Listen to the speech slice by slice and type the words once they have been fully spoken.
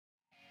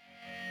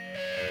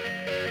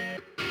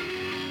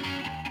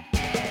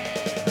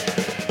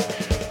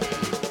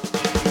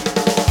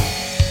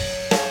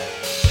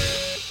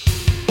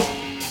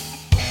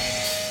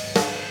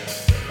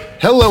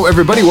Hello,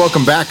 everybody.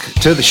 Welcome back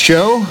to the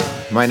show.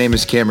 My name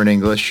is Cameron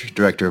English,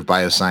 Director of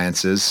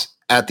Biosciences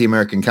at the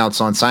American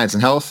Council on Science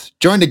and Health,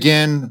 joined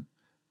again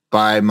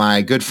by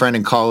my good friend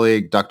and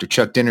colleague, Dr.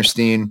 Chuck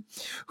Dinnerstein,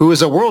 who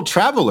is a world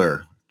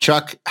traveler.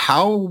 Chuck,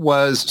 how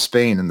was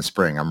Spain in the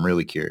spring? I'm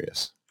really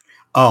curious.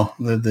 Oh,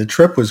 the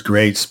trip was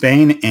great.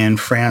 Spain and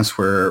France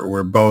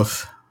were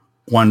both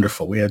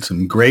wonderful. We had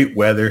some great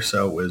weather,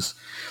 so it was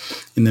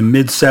in the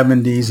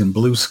mid-70s and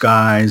blue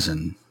skies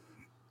and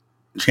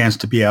chance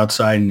to be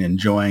outside and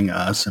enjoying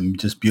some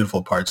just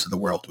beautiful parts of the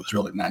world. It was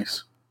really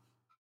nice.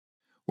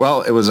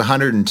 Well, it was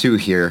 102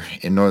 here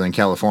in Northern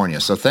California,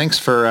 so thanks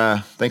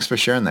for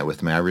sharing that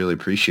with me. I really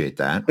appreciate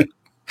that.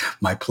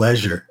 My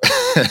pleasure.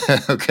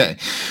 Okay.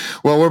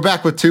 Well, we're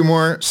back with two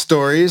more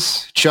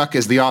stories. Chuck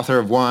is the author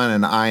of one,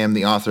 and I am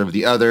the author of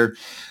the other.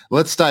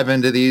 Let's dive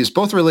into these,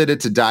 both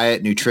related to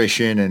diet,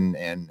 nutrition,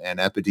 and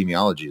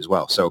epidemiology as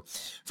well. So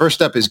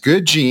first up is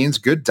good genes,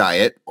 good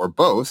diet, or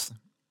both.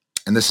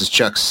 And this is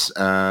Chuck's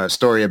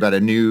story about a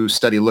new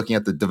study looking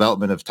at the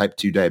development of type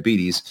 2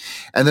 diabetes.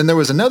 And then there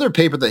was another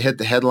paper that hit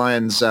the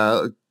headlines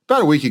about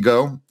a week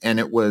ago, and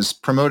it was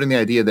promoting the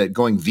idea that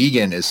going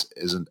vegan is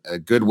a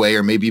good way,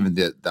 or maybe even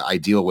the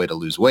ideal way to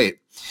lose weight.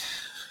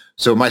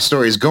 So my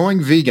story is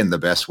going vegan, the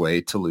best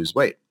way to lose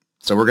weight.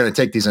 So we're going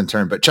to take these in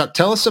turn. But Chuck,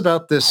 tell us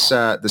about this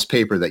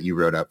paper that you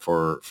wrote up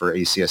for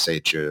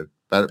ACSH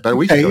about a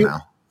week ago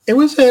now. It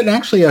was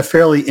actually a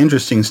fairly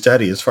interesting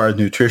study as far as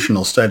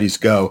nutritional studies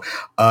go.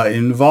 It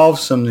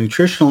involves some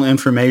nutritional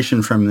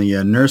information from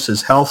the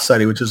Nurses Health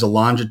Study, which is a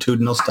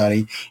longitudinal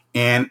study.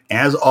 And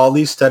as all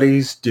these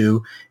studies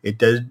do, it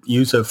does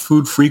use a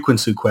food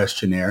frequency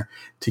questionnaire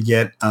to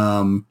get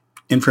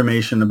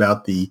information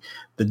about the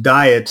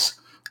diets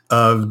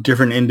of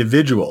different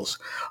individuals.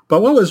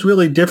 But what was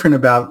really different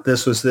about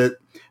this was that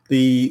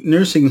the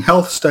Nursing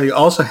Health Study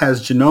also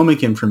has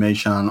genomic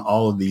information on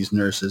all of these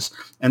nurses,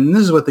 and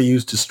this is what they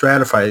used to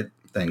stratify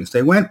things.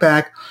 They went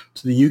back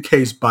to the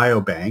UK's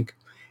Biobank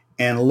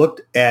and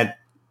looked at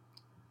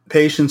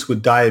patients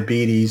with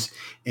diabetes,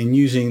 and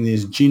using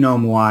this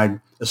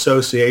genome-wide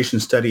association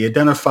study,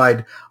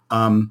 identified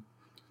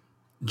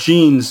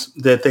genes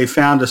that they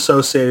found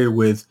associated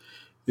with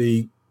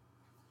the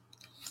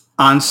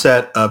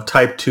onset of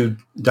type 2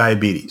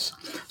 diabetes.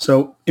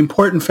 So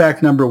important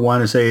fact number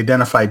one is they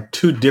identified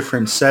two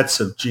different sets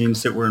of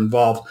genes that were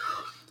involved.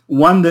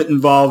 One that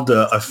involved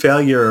a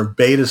failure of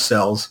beta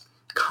cells,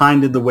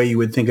 kind of the way you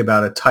would think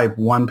about a type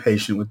 1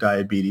 patient with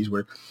diabetes,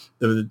 where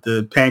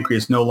the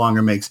pancreas no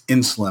longer makes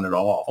insulin at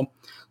all.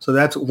 So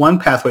that's one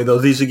pathway, though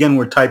these again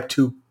were type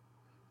 2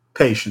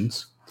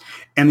 patients.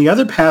 And the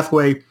other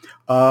pathway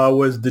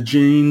was the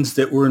genes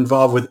that were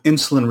involved with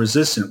insulin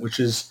resistance,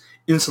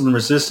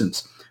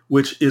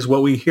 which is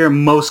what we hear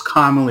most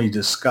commonly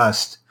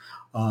discussed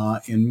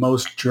in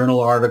most journal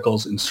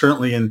articles, and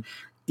certainly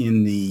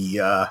in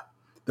the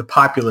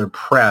popular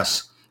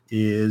press,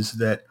 is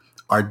that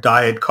our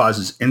diet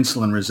causes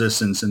insulin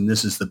resistance, and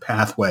this is the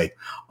pathway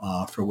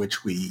for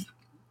which we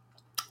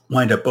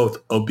wind up both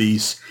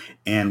obese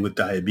and with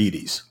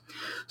diabetes.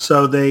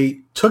 So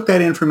they took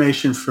that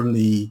information from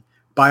the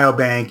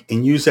biobank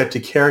and used that to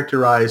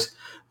characterize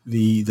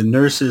the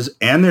nurses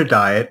and their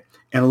diet,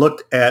 and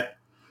looked at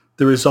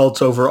the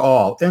results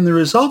overall. And the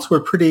results were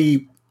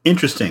pretty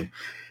interesting.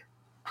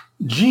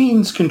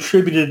 Genes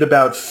contributed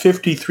about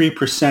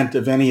 53%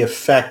 of any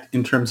effect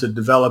in terms of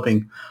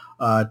developing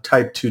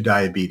type 2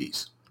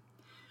 diabetes.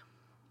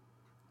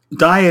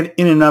 Diet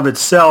in and of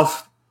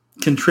itself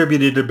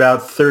contributed about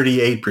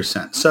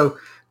 38%. So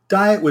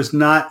diet was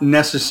not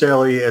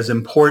necessarily as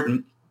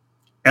important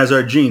as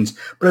our genes.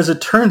 But as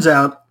it turns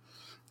out,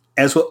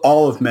 as with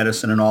all of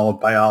medicine and all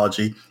of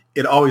biology,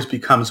 it always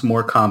becomes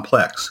more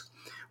complex.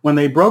 When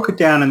they broke it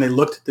down and they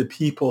looked at the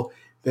people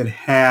that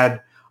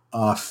had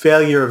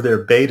failure of their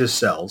beta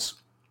cells,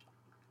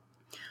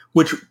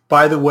 which,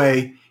 by the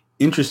way,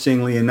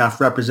 interestingly enough,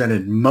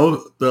 represented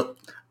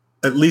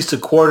at least a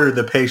quarter of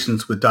the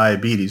patients with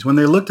diabetes. When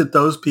they looked at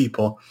those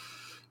people,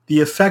 the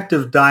effect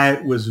of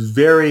diet was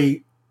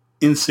very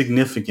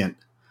insignificant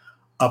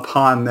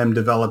upon them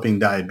developing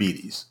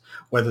diabetes.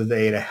 Whether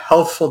they ate a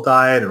healthful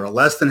diet or a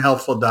less than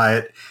healthful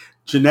diet,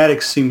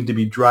 genetics seemed to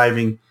be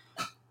driving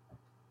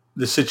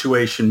the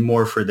situation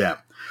more for them.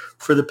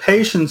 For the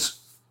patients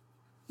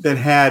that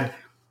had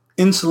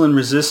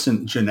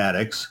insulin-resistant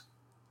genetics,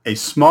 a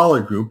smaller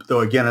group,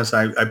 though again, as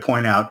I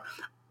point out,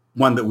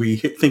 one that we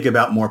think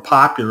about more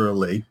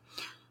popularly,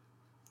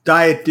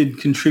 diet did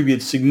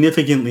contribute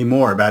significantly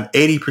more. About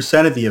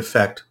 80% of the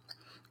effect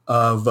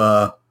of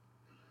a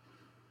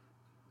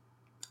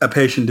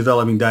patient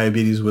developing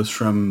diabetes was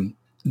from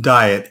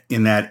diet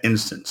in that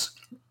instance.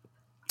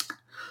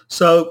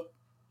 So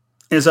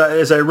as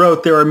I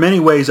wrote, there are many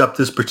ways up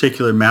this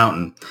particular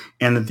mountain,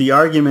 and that the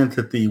argument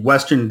that the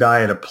Western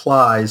diet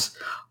applies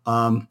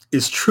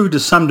is true to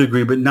some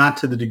degree, but not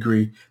to the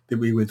degree that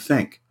we would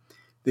think.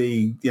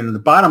 The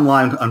bottom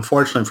line,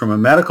 unfortunately, from a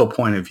medical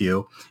point of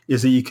view,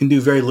 is that you can do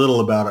very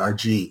little about our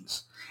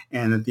genes,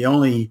 and that the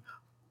only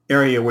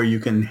area where you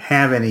can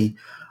have any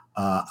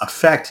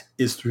effect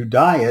is through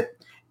diet.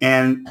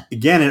 And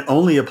again, it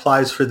only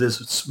applies for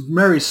this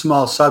very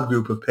small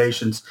subgroup of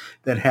patients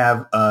that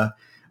have a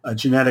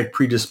genetic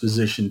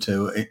predisposition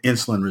to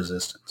insulin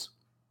resistance.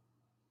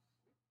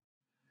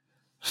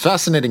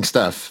 Fascinating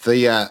stuff.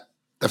 The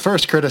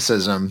first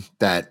criticism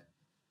that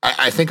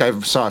I think I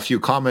saw a few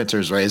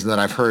commenters raise, and that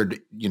I've heard,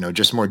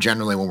 just more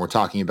generally when we're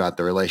talking about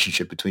the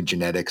relationship between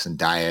genetics and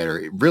diet,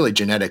 or really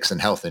genetics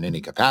and health in any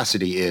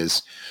capacity,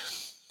 is,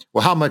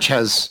 well, how much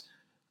has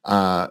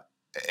an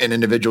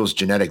individual's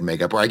genetic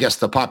makeup, or I guess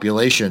the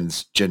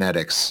population's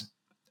genetics,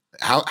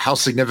 how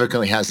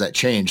significantly has that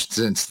changed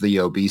since the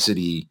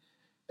obesity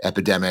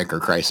epidemic or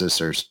crisis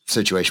or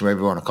situation,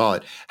 whatever you want to call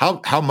it?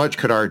 How much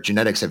could our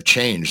genetics have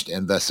changed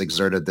and thus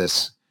exerted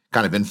this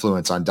kind of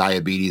influence on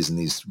diabetes and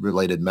these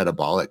related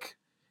metabolic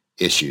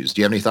issues? Do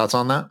you have any thoughts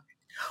on that?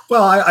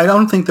 Well, I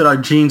don't think that our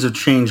genes have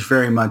changed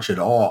very much at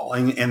all.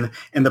 And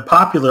the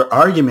popular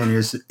argument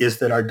is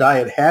that our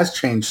diet has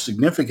changed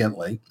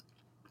significantly.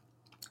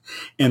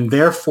 And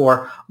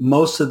therefore,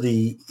 most of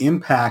the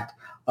impact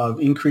of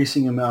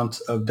increasing amounts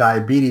of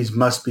diabetes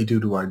must be due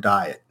to our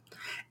diet.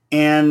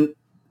 And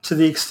to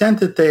the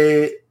extent that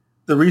the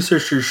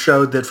researchers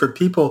showed that for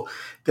people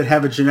that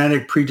have a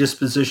genetic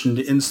predisposition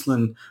to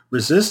insulin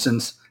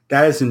resistance,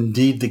 that is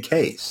indeed the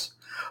case.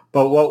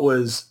 But what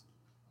was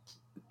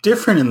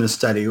different in the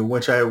study,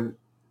 which I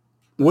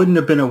wouldn't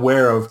have been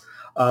aware of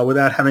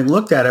without having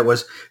looked at it,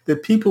 was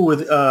that people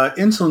with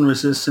insulin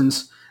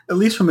resistance, at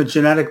least from a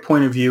genetic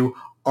point of view,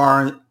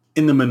 are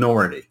in the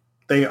minority.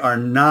 They are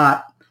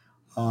not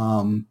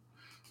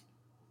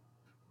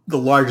the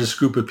largest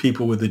group of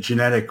people with a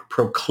genetic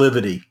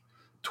proclivity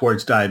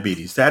towards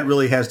diabetes. That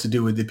really has to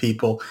do with the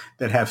people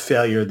that have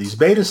failure of these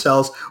beta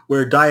cells,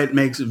 where diet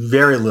makes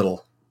very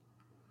little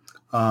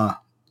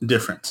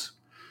difference.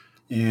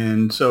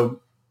 And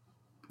so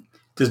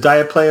does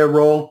diet play a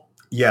role?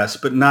 Yes,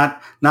 but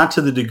not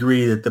to the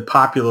degree that the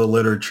popular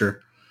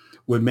literature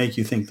would make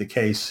you think the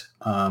case,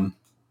 or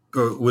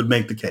would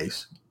make the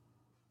case.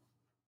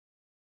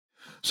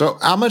 So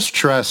how much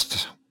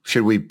trust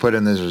should we put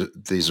in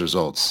these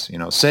results?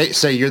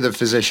 Say you're the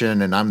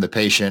physician and I'm the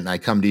patient, and I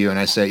come to you and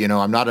I say,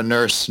 I'm not a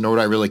nurse, nor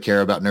do I really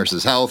care about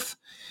nurses' health.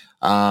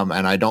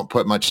 And I don't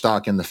put much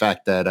stock in the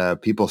fact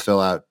that people fill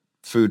out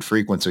food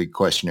frequency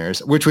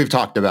questionnaires, which we've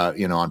talked about,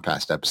 on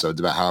past episodes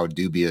about how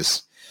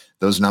dubious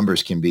those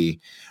numbers can be.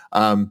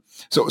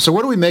 So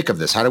what do we make of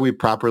this? How do we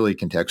properly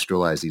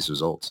contextualize these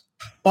results?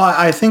 Well,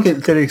 I think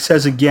that it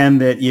says again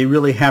that you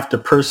really have to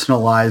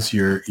personalize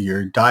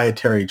your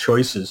dietary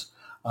choices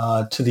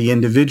to the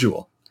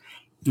individual.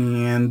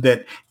 And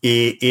that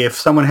if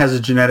someone has a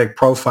genetic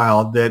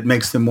profile that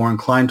makes them more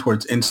inclined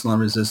towards insulin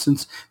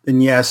resistance,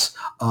 then yes,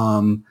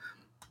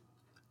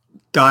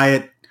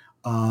 diet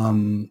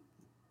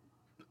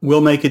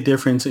will make a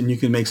difference, and you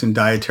can make some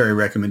dietary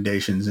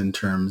recommendations in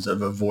terms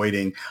of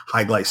avoiding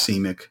high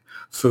glycemic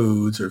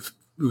foods or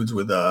foods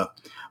with a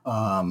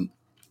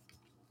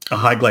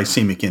high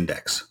glycemic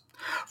index.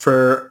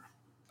 For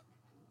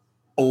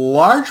a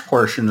large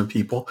portion of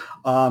people,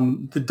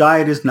 the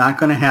diet is not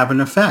going to have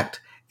an effect.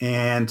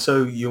 And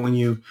so when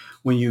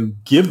you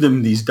give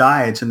them these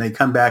diets and they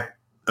come back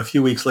a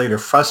few weeks later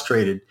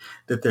frustrated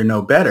that they're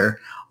no better,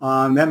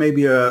 that may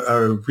be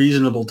a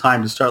reasonable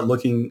time to start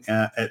looking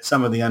at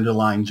some of the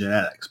underlying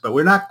genetics. But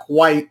we're not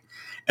quite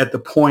at the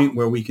point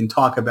where we can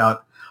talk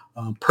about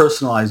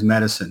personalized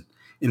medicine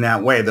in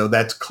that way, though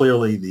that's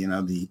clearly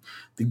the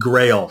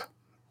grail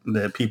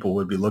that people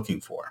would be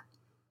looking for.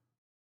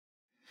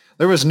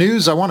 There was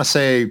news, I want to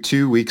say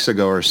 2 weeks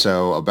ago or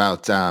so,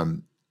 about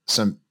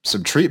some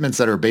treatments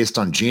that are based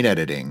on gene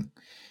editing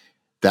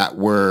that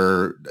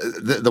were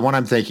the one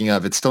I'm thinking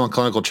of. It's still in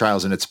clinical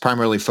trials, and it's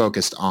primarily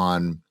focused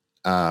on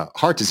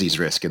heart disease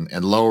risk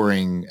and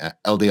lowering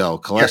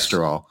LDL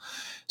cholesterol. Yes.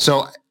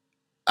 So,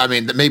 I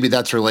mean, maybe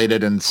that's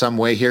related in some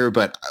way here,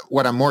 but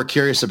what I'm more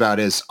curious about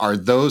is, are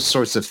those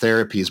sorts of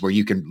therapies where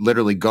you can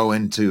literally go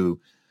into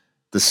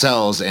the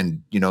cells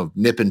and,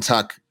 nip and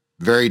tuck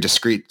very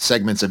discrete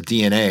segments of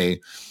DNA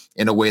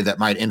in a way that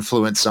might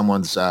influence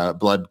someone's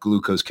blood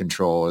glucose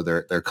control or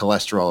their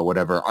cholesterol or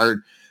whatever?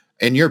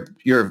 And your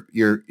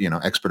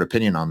expert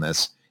opinion on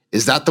this,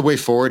 is that the way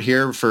forward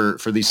here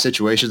for these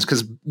situations?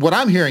 Because what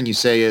I'm hearing you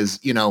say is,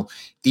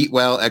 eat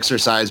well,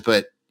 exercise,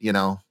 but,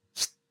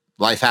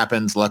 life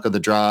happens, luck of the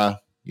draw.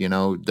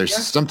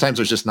 Sometimes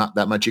there's just not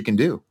that much you can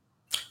do.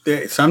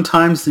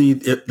 Sometimes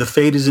the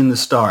fate is in the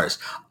stars.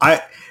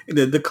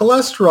 The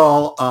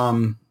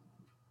cholesterol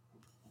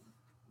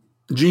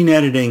gene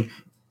editing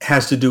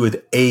has to do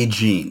with a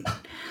gene.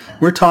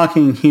 We're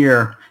talking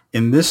here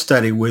in this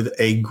study with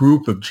a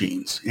group of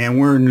genes, and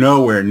we're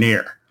nowhere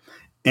near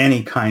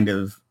any kind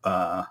of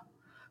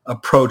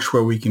approach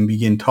where we can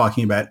begin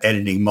talking about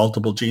editing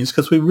multiple genes,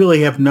 because we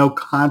really have no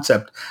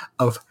concept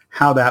of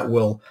how that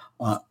will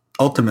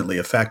ultimately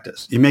affect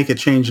us. You make a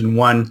change in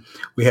one,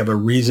 we have a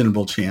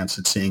reasonable chance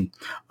at seeing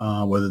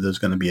whether there's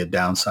going to be a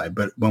downside.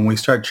 But when we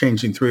start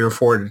changing 3 or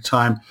 4 at a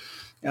time,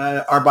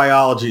 our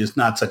biology is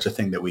not such a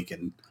thing that we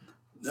can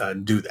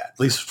do that, at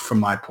least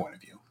from my point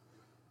of view.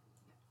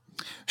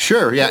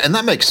 Sure. Yeah. And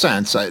that makes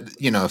sense.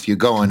 If you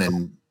go in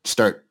and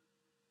start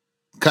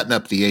cutting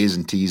up the A's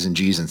and T's and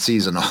G's and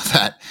C's and all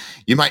that,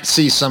 you might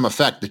see some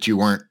effect that you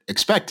weren't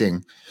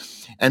expecting.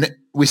 And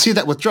we see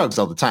that with drugs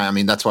all the time. I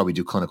mean, that's why we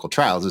do clinical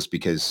trials, is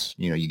because,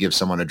 you give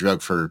someone a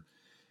drug for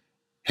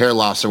hair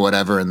loss or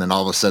whatever, and then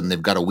all of a sudden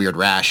they've got a weird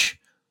rash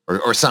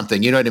or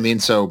something, you know what I mean?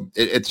 So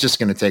it's just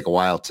going to take a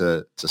while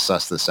to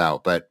suss this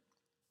out. But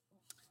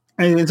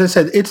and as I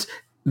said, it's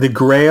the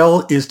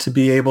grail is to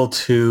be able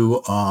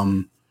to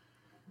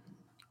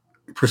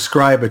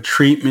prescribe a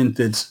treatment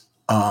that's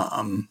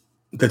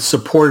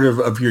supportive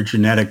of your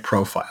genetic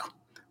profile.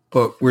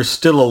 But we're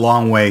still a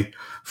long way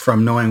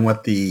from knowing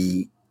what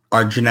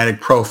our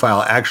genetic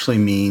profile actually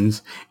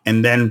means,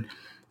 and then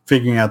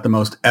figuring out the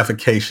most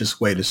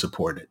efficacious way to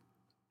support it.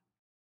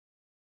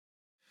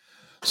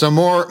 So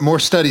more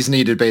studies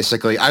needed,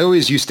 basically. I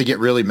always used to get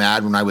really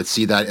mad when I would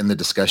see that in the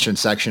discussion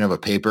section of a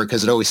paper,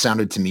 because it always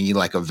sounded to me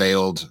like a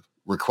veiled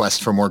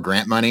request for more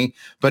grant money.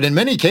 But in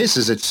many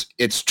cases,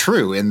 it's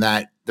true in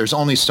that there's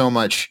only so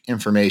much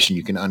information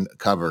you can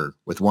uncover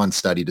with one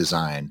study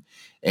design,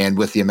 and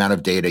with the amount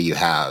of data you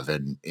have,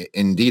 and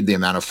indeed the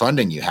amount of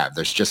funding you have.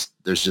 There's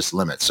just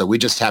limits. So we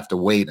just have to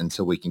wait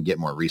until we can get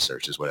more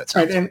research, is what it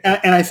sounds like.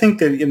 And I think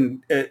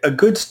that a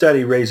good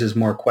study raises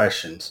more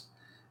questions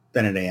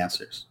than it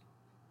answers.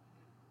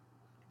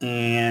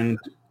 And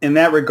in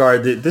that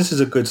regard, this is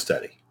a good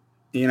study.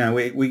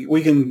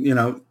 We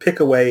can, pick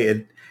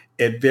away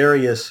at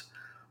various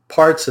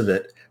parts of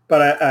it.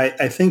 But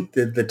I think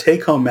that the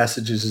take-home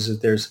message is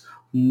that there's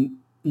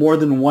more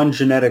than one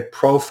genetic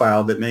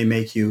profile that may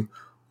make you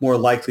more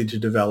likely to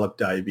develop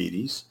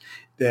diabetes,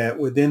 that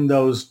within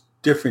those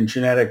different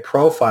genetic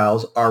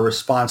profiles, our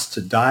response to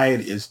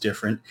diet is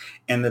different,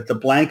 and that the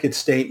blanket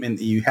statement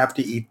that you have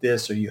to eat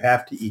this or you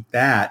have to eat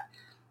that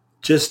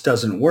just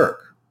doesn't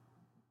work.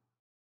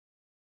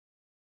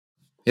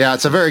 Yeah,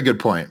 it's a very good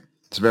point.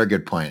 It's a very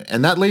good point.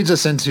 And that leads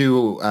us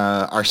into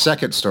our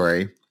second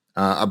story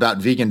about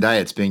vegan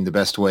diets being the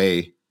best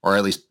way, or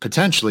at least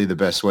potentially the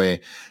best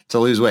way to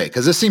lose weight.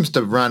 Because this seems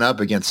to run up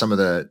against some of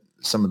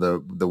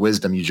the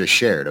wisdom you just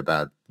shared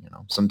about,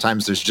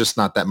 sometimes there's just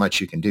not that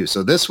much you can do.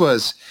 So this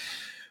was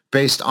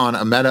based on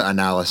a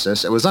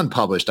meta-analysis. It was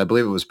unpublished. I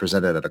believe it was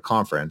presented at a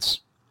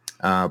conference.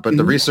 But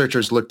the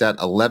researchers looked at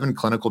 11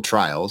 clinical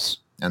trials,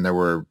 and there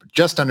were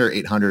just under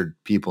 800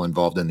 people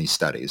involved in these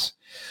studies.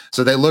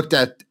 So they looked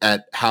at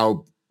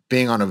how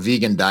being on a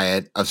vegan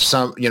diet of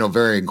some,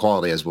 varying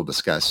quality, as we'll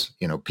discuss,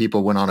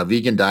 people went on a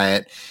vegan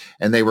diet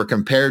and they were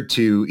compared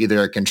to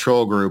either a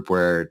control group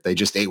where they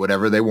just ate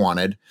whatever they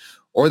wanted,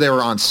 or they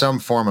were on some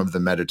form of the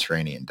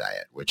Mediterranean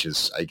diet, which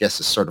is, I guess,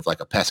 is sort of like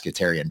a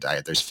pescatarian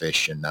diet. There's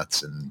fish and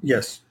nuts and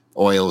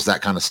oils,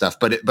 that kind of stuff.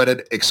 But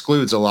it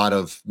excludes a lot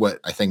of what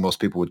I think most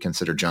people would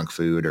consider junk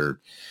food, or,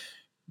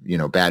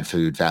 bad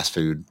food, fast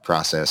food,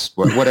 processed,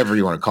 whatever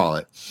you want to call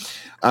it.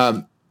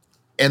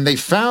 And they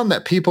found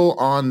that people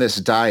on this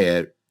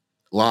diet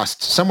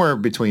lost somewhere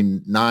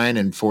between 9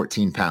 and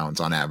 14 pounds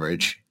on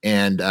average.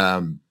 And,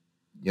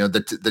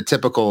 the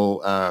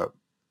typical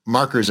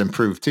markers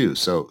improved too.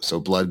 So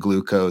blood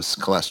glucose,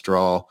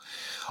 cholesterol,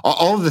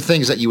 all of the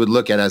things that you would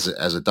look at as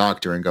a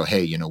doctor and go,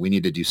 hey, we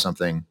need to do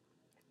something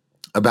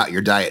about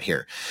your diet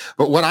here.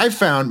 But what I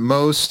found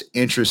most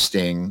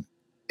interesting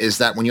is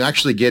that when you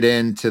actually get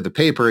into the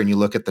paper and you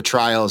look at the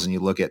trials and you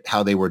look at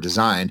how they were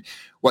designed,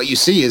 what you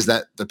see is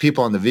that the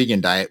people on the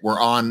vegan diet were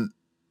on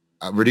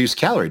a reduced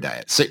calorie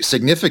diet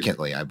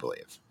significantly, I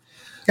believe.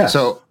 Yeah.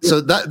 So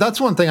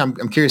that's one thing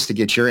I'm curious to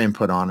get your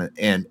input on it.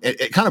 And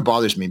it kind of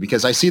bothers me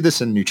because I see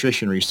this in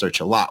nutrition research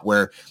a lot,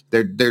 where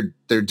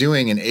they're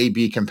doing an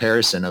A/B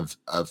comparison of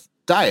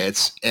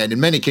diets. And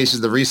in many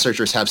cases, the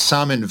researchers have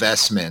some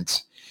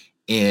investment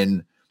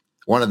in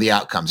one of the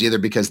outcomes, either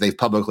because they've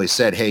publicly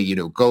said, hey,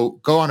 go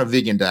on a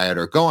vegan diet,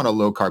 or go on a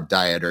low carb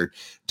diet, or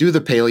do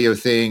the paleo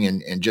thing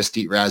and just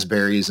eat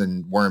raspberries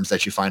and worms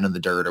that you find in the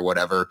dirt or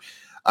whatever.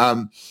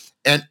 And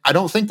I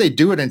don't think they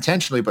do it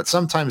intentionally, but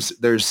sometimes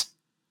there's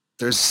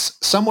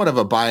somewhat of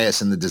a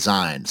bias in the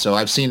design. So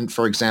I've seen,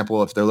 for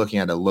example, if they're looking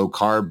at a low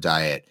carb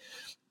diet,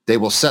 they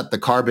will set the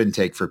carb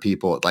intake for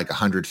people at like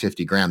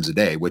 150 grams a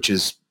day, which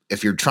is,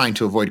 if you're trying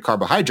to avoid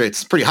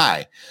carbohydrates, it's pretty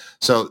high.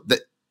 So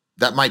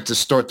that might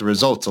distort the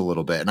results a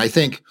little bit. And I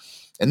think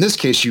in this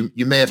case, you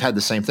may have had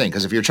the same thing,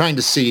 because if you're trying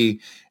to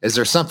see, is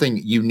there something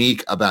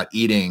unique about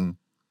eating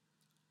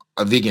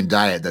a vegan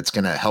diet that's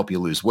going to help you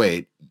lose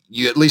weight,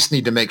 you at least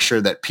need to make sure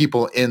that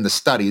people in the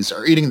studies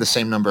are eating the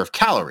same number of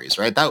calories,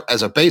 right? That,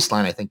 as a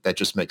baseline, I think that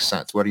just makes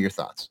sense. What are your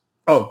thoughts?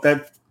 Oh,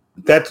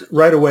 that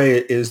right away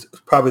is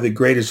probably the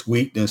greatest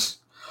weakness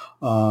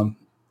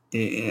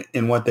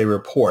in what they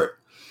report.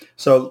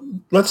 So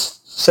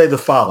let's say the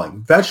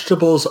following.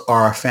 Vegetables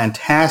are a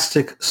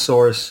fantastic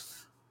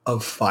source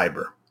of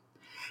fiber.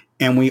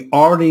 And we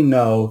already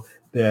know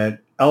that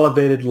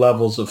elevated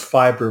levels of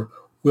fiber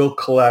will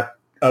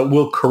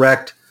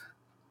correct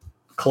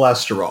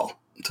cholesterol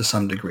to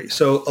some degree.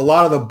 So a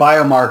lot of the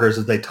biomarkers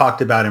that they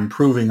talked about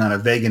improving on a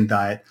vegan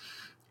diet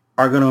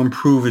are going to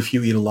improve if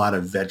you eat a lot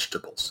of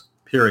vegetables,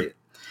 period.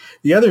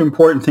 The other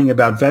important thing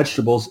about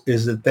vegetables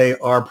is that they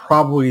are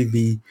probably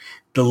the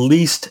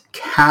least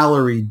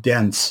calorie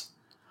dense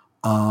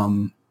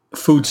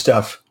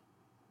foodstuff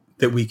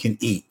that we can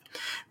eat,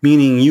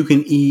 meaning you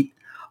can eat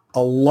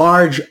a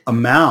large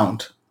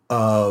amount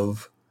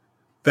of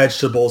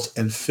vegetables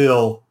and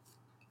feel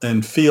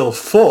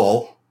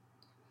full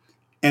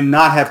and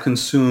not have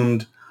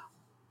consumed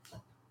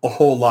a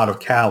whole lot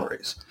of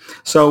calories.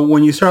 So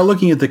when you start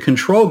looking at the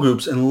control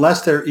groups,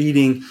 unless they're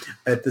eating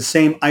at the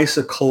same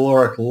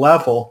isocaloric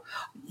level,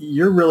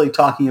 you're really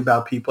talking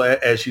about people,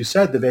 as you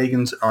said, the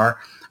vegans are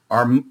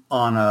on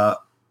a,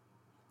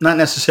 not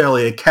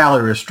necessarily a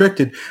calorie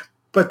restricted,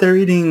 but they're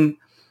eating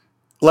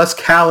less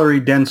calorie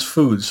dense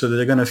foods, so that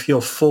they're going to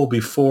feel full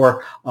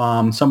before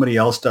somebody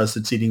else does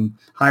that's eating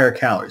higher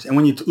calories. And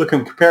when you look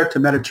and compare it to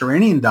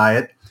Mediterranean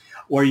diet,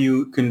 where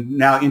you can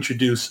now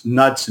introduce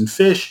nuts and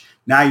fish,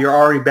 now you're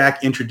already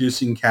back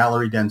introducing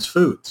calorie dense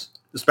foods,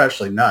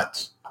 especially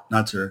nuts.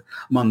 Nuts are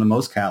among the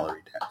most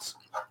calorie dense.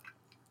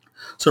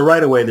 So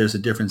right away, there's a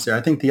difference there.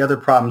 I think the other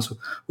problems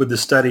with the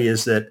study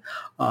is that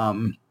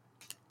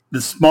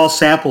the small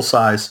sample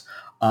size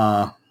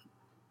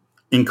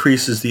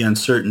increases the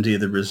uncertainty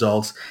of the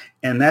results.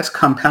 And that's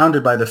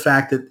compounded by the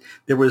fact that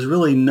there was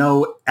really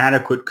no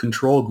adequate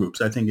control groups,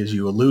 I think, as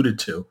you alluded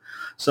to.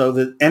 So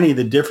that any of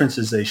the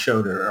differences they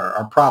showed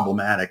are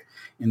problematic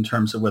in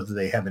terms of whether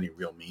they have any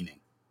real meaning.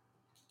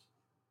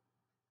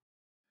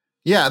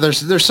 Yeah,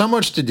 there's so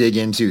much to dig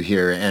into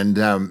here.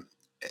 And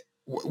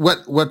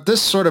what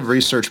this sort of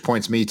research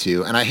points me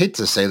to, and I hate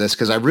to say this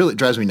because it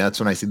drives me nuts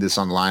when I see this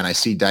online. I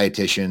see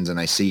dietitians and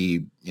I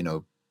see,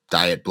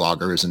 diet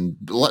bloggers and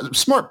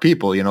smart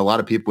people, a lot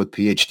of people with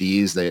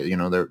PhDs,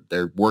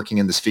 they're working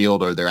in this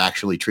field or they're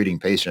actually treating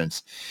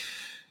patients.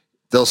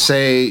 They'll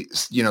say,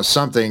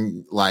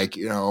 something like,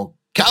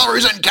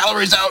 calories in,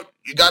 calories out.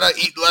 You got to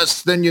eat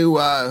less than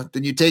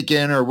you take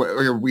in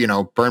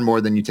or burn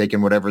more than you take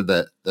in, whatever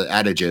the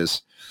adage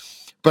is.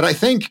 But I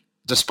think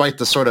despite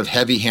the sort of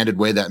heavy-handed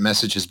way that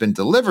message has been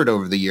delivered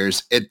over the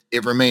years,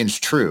 it remains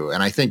true.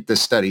 And I think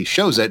this study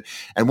shows it.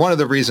 And one of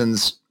the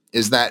reasons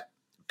is that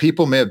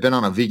people may have been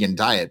on a vegan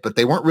diet, but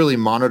they weren't really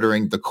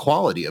monitoring the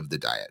quality of the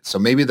diet. So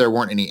maybe there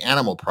weren't any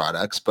animal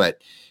products, but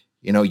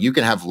you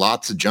can have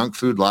lots of junk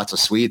food, lots of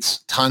sweets,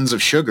 tons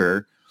of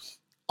sugar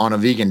on a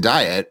vegan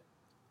diet.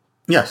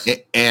 Yes.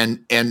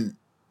 And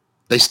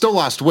they still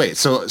lost weight.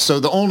 So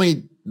the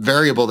only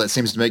variable that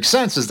seems to make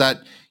sense is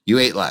that you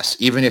ate less,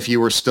 even if you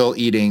were still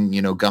eating,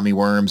 gummy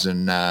worms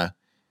and,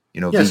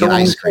 vegan so when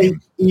ice cream.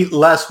 Eat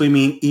less, we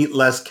mean eat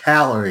less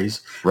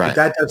calories. Right. But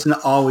that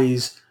doesn't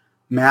always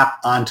map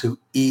onto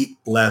eat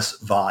less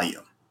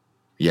volume.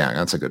 Yeah,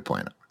 that's a good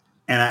point.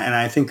 And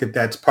I think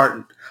that's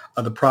part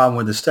of the problem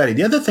with the study.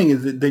 The other thing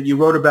is that you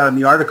wrote about in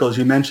the article is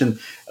you mentioned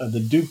the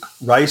Duke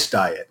rice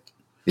diet,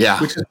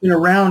 which has been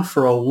around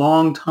for a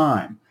long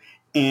time.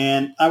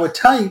 And I would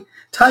tell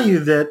you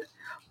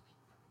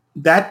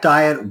that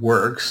diet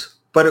works,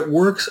 but it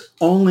works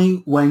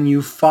only when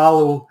you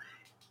follow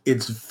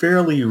its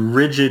fairly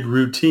rigid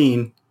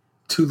routine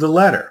to the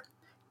letter.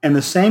 And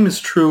the same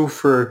is true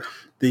for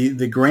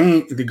the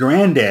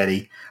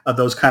granddaddy of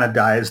those kind of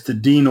diets, the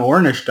Dean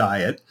Ornish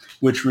diet,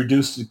 which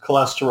reduced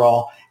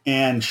cholesterol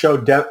and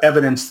showed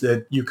evidence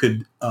that you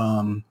could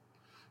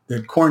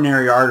that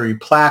coronary artery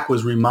plaque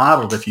was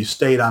remodeled if you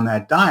stayed on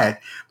that diet.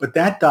 But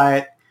that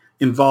diet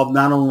involved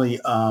not only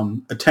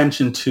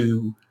attention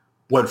to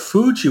what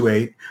foods you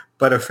ate,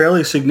 but a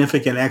fairly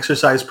significant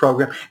exercise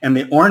program. And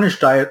the Ornish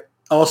diet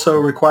also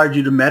required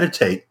you to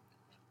meditate.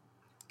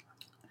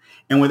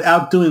 And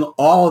without doing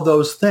all of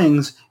those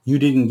things, you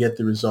didn't get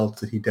the results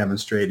that he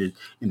demonstrated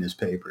in his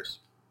papers.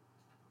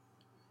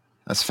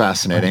 That's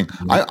fascinating.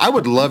 I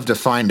would love to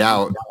find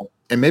out,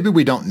 and maybe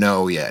we don't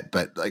know yet,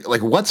 but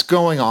like what's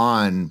going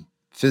on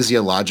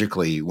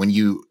physiologically when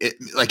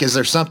is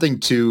there something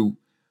to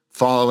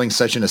following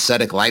such an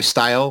ascetic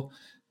lifestyle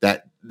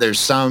that there's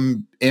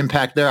some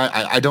impact there?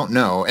 I don't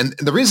know. And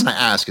the reason I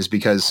ask is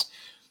because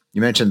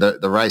you mentioned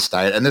the rice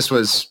diet, and this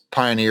was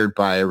pioneered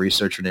by a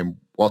researcher named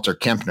Walter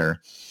Kempner.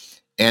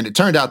 And it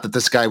turned out that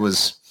this guy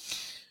was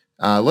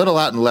a little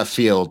out in left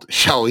field,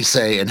 shall we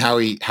say, and how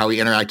he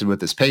interacted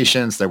with his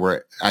patients. There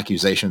were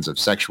accusations of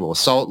sexual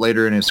assault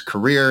later in his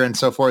career and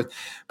so forth.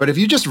 But if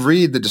you just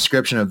read the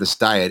description of this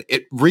diet,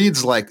 it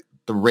reads like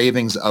the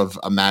ravings of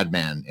a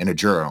madman in a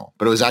journal,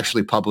 but it was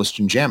actually published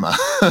in JAMA.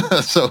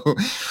 So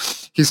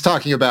he's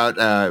talking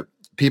about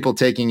people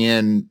taking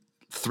in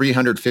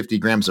 350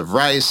 grams of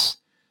rice.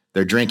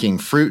 They're drinking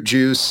fruit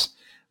juice.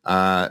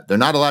 They're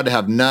not allowed to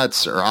have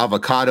nuts or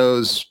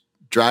avocados,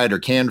 dried or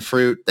canned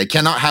fruit. They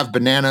cannot have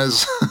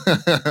bananas.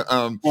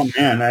 Oh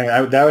man,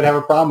 I would have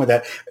a problem with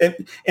that.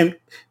 And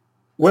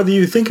whether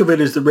you think of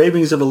it as the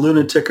ravings of a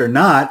lunatic or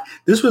not,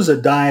 this was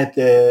a diet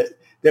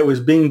that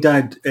was being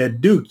done at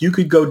Duke. You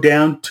could go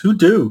down to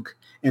Duke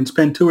and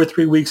spend 2 or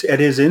 3 weeks at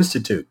his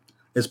institute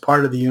as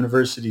part of the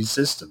university's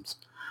systems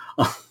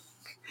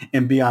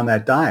and be on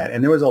that diet.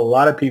 And there was a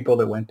lot of people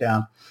that went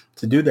down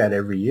to do that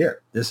every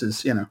year. This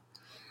is,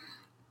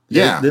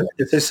 Yeah.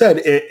 As I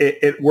said,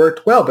 it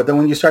worked well. But then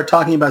when you start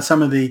talking about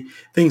some of the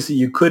things that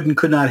you could and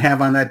could not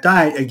have on that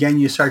diet, again,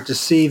 you start to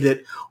see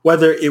that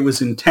whether it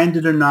was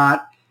intended or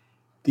not,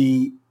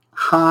 the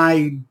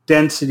high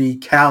density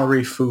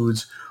calorie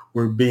foods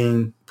were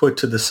being put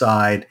to the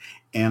side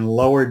and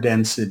lower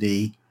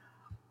density,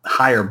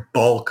 higher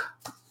bulk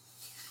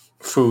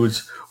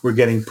foods were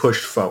getting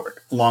pushed forward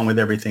along with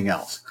everything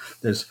else.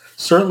 There's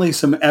certainly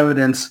some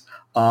evidence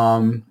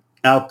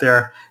out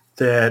there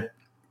that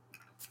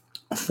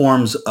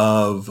forms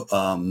of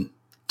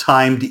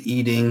timed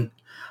eating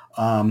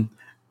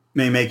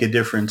may make a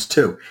difference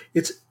too.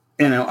 It's,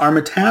 our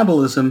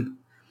metabolism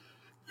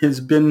has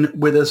been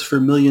with us for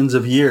millions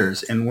of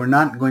years, and we're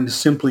not going to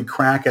simply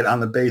crack it on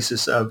the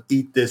basis of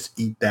eat this,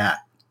 eat that.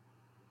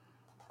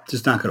 It's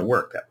just not going to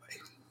work that way.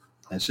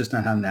 That's just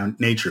not how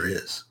nature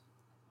is.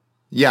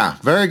 Yeah,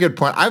 very good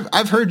point.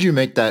 I've heard you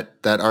make that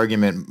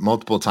argument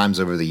multiple times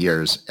over the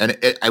years, and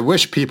I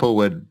wish people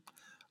would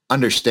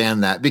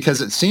understand that,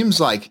 because it seems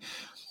like,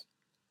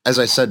 as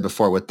I said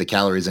before with the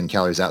calories in,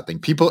 calories out thing,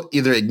 people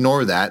either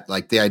ignore that,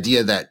 like the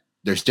idea that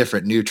there's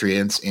different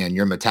nutrients and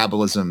your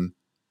metabolism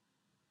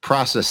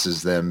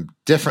processes them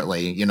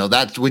differently.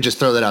 That we just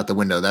throw that out the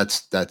window.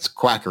 That's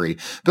quackery.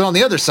 But on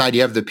the other side,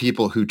 you have the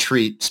people who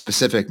treat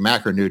specific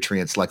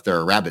macronutrients like they're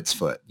a rabbit's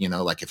foot.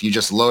 Like if you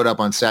just load up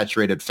on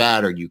saturated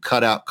fat, or you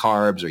cut out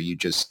carbs, or you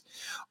just,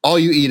 all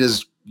you eat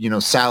is,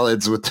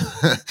 salads with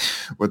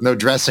with no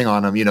dressing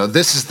on them.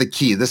 This is the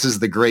key. This is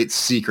the great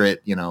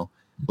secret,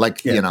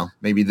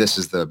 maybe this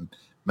is the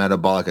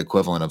metabolic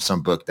equivalent of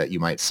some book that you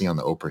might see on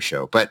the Oprah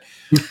show. But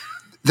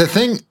the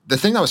thing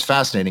that was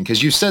fascinating,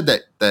 because you said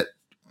that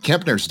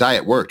Kempner's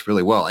diet worked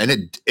really well, and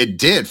it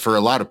did for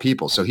a lot of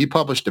people. So he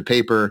published a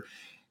paper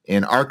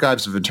in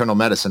Archives of Internal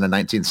Medicine in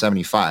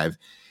 1975,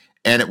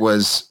 and it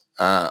was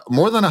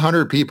more than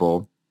 100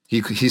 people.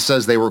 He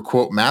says they were,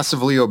 quote,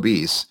 massively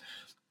obese.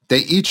 They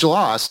each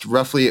lost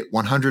roughly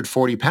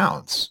 140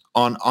 pounds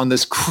on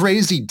this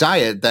crazy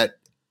diet that,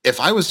 if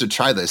I was to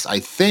try this, I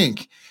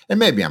think, and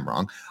maybe I'm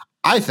wrong,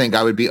 I think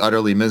I would be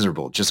utterly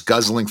miserable, just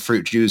guzzling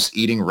fruit juice,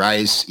 eating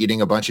rice,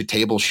 eating a bunch of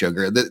table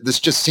sugar. This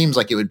just seems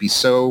like it would be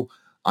so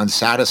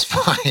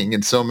unsatisfying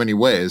in so many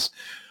ways,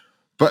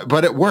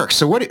 but it works.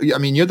 So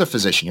you're the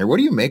physician here. What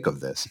do you make of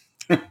this?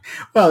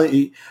 Well,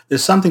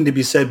 there's something to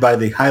be said by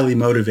the highly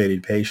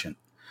motivated patient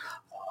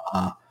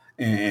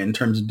in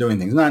terms of doing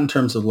things, not in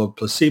terms of the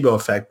placebo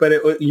effect,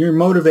 but you're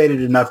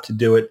motivated enough to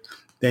do it,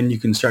 then you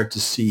can start to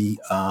see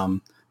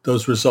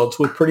those results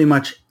with pretty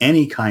much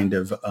any kind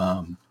of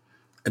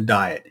a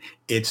diet.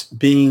 It's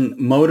being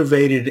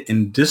motivated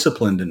and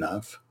disciplined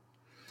enough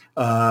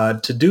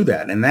to do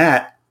that.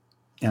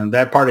 And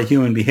that part of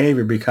human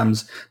behavior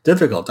becomes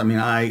difficult. I mean,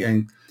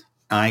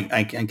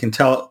 I can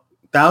tell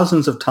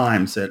thousands of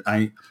times that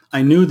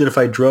I knew that if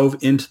I drove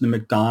into the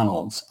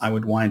McDonald's, I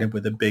would wind up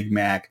with a Big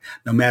Mac,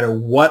 no matter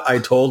what I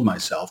told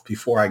myself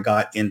before I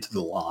got into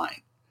the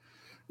line.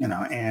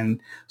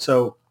 And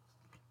so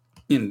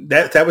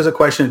that was a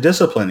question of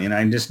discipline.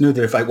 I just knew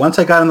that once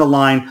I got in the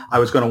line, I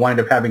was going to wind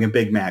up having a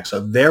Big Mac. So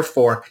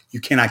therefore,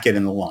 you cannot get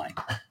in the line.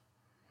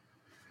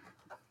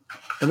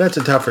 And that's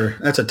a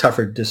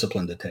tougher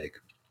discipline to take.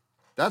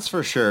 That's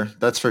for sure.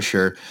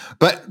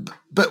 But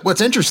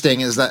what's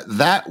interesting is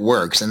that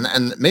works.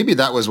 And maybe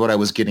that was what I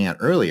was getting at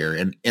earlier,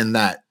 in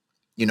that,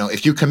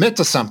 if you commit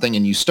to something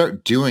and you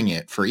start doing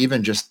it for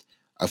even just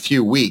a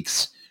few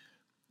weeks,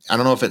 I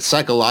don't know if it's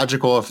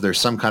psychological, if there's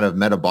some kind of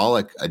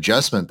metabolic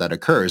adjustment that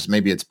occurs,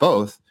 maybe it's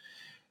both.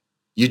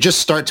 You just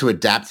start to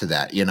adapt to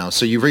that,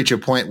 so you reach a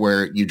point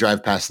where you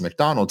drive past the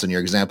McDonald's in your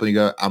example, you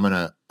go, I'm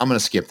going to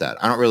skip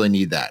that. I don't really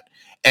need that.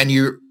 And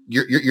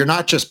you're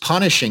not just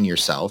punishing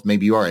yourself.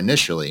 Maybe you are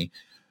initially,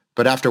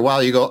 but after a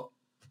while you go,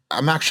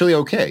 I'm actually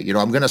okay.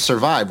 I'm going to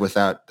survive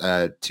without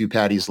 2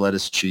 patties,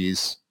 lettuce,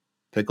 cheese,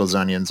 pickles,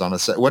 onions on a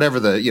set, whatever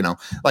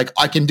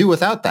I can do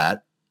without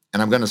that,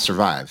 and I'm going to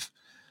survive.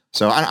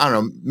 So I don't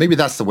know, maybe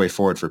that's the way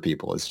forward for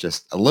people. It's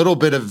just a little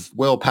bit of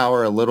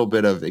willpower, a little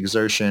bit of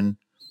exertion.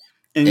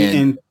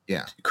 And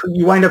yeah,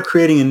 you wind up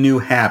creating a new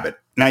habit.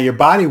 Now your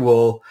body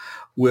will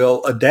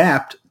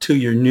adapt to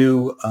your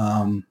new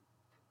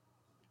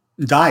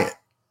diet,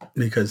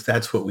 because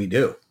that's what we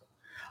do.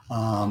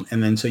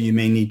 And then so you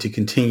may need to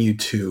continue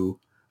to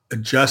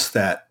adjust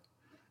that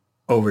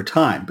over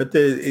time. But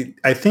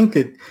I think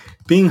that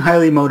being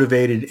highly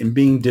motivated and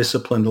being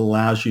disciplined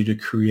allows you to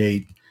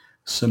create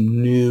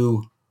some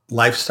new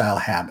lifestyle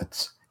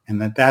habits,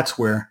 and that's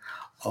where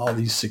all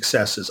these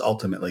successes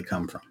ultimately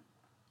come from.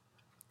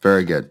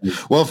 Very good.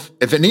 Well,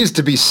 if it needs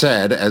to be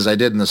said, as I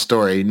did in the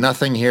story,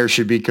 nothing here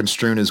should be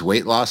construed as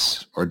weight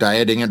loss or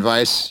dieting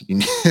advice.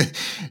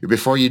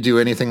 Before you do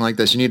anything like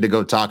this, you need to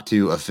go talk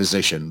to a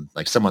physician,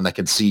 like someone that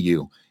can see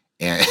you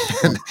and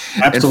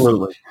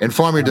absolutely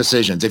inform your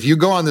decisions. If you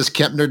go on this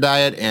Kempner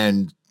diet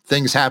and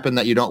things happen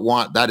that you don't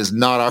want, that is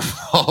not our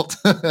fault.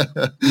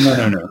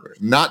 No.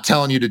 Not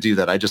telling you to do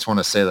that. I just want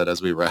to say that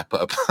as we wrap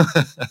up.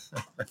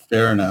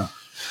 Fair enough.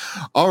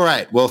 All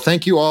right. Well,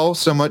 thank you all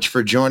so much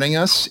for joining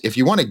us. If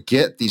you want to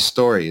get these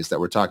stories that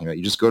we're talking about,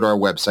 you just go to our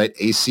website,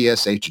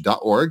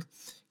 acsh.org,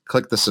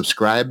 click the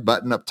subscribe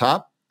button up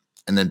top,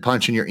 and then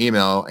punch in your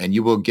email, and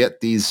you will get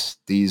these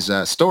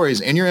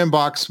stories in your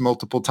inbox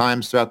multiple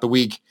times throughout the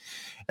week.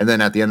 And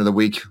then at the end of the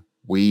week,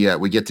 we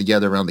get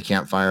together around the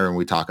campfire and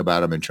we talk about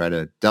them and try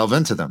to delve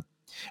into them.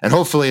 And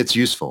hopefully it's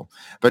useful.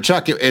 But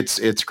Chuck,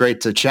 it's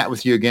great to chat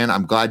with you again.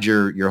 I'm glad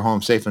you're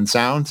home safe and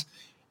sound.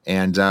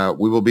 And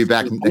we will be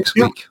back next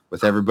week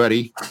with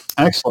everybody.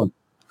 Excellent.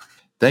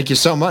 Thank you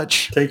so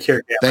much. Take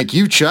care. Thank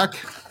you, Chuck.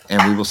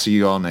 And we will see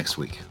you all next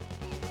week.